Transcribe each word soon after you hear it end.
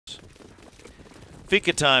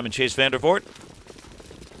Fika Time and Chase Vandervoort.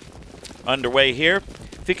 Underway here.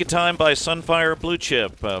 Fika Time by Sunfire Blue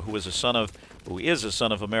Chip, who is a son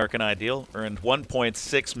of American Ideal, earned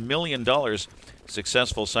 $1.6 million.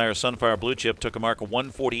 Successful sire Sunfire Blue Chip took a mark of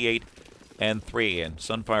 148 and 3. And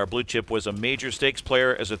Sunfire Blue Chip was a major stakes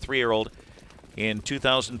player as a 3-year-old in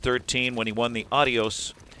 2013 when he won the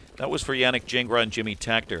Adios. That was for Yannick Gingras and Jimmy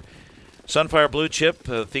Takter. Sunfire Blue Chip,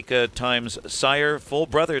 Fika Time's sire, full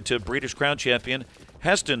brother to Breeders' Crown champion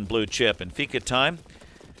Heston Blue Chip. And Fika Time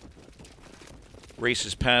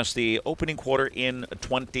races past the opening quarter in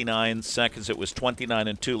 29 seconds. It was 29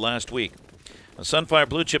 and 2 last week. Sunfire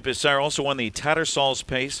Blue Chip, his sire, also won the Tattersall's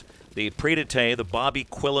Pace, the Prix d'Été, the Bobby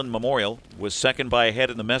Quillen Memorial, was second by a head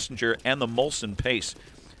in the Messenger and the Molson Pace.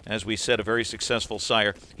 As we said, a very successful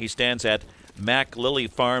sire. He stands at Mac Lily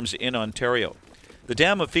Farms in Ontario. The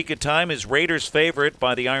dam of Fika Time is Raiders' favorite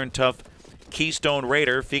by the Iron Tough Keystone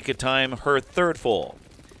Raider. Fika Time, her third foal.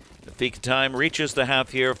 The Fika Time reaches the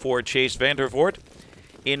half here for Chase Vandervoort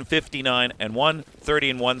in 59 and 1, 30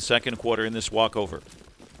 and 1 second quarter in this walkover.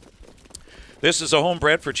 This is a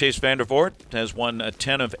homebred for Chase Vandervoort. Has won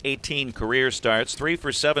 10 of 18 career starts, 3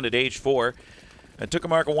 for 7 at age 4. Took a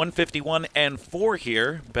mark of 151 and 4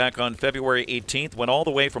 here back on February 18th. Went all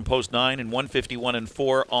the way from post 9 and 151 and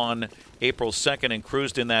 4 on April 2nd and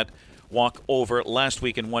cruised in that walkover last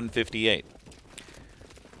week in 158.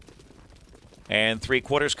 And 3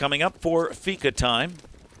 quarters coming up for Fika Time.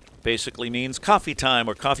 Basically means coffee time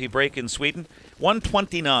or coffee break in Sweden.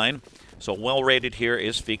 129. So well rated here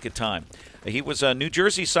is Fika Time. He was a New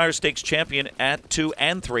Jersey Sire Stakes champion at 2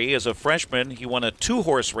 and 3. As a freshman, he won a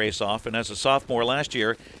 2-horse race off, and as a sophomore last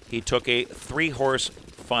year, he took a 3-horse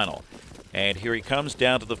final. And here he comes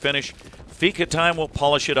down to the finish. Fika Time will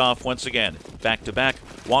polish it off once again. Back-to-back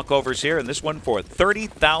walkovers here, and this one for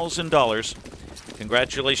 $30,000.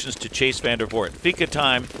 Congratulations to Chase Vandervoort. Fika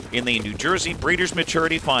Time in the New Jersey Breeders'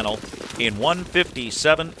 Maturity Final in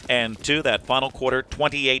 157 and 2. That final quarter,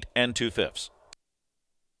 28 and 2/5.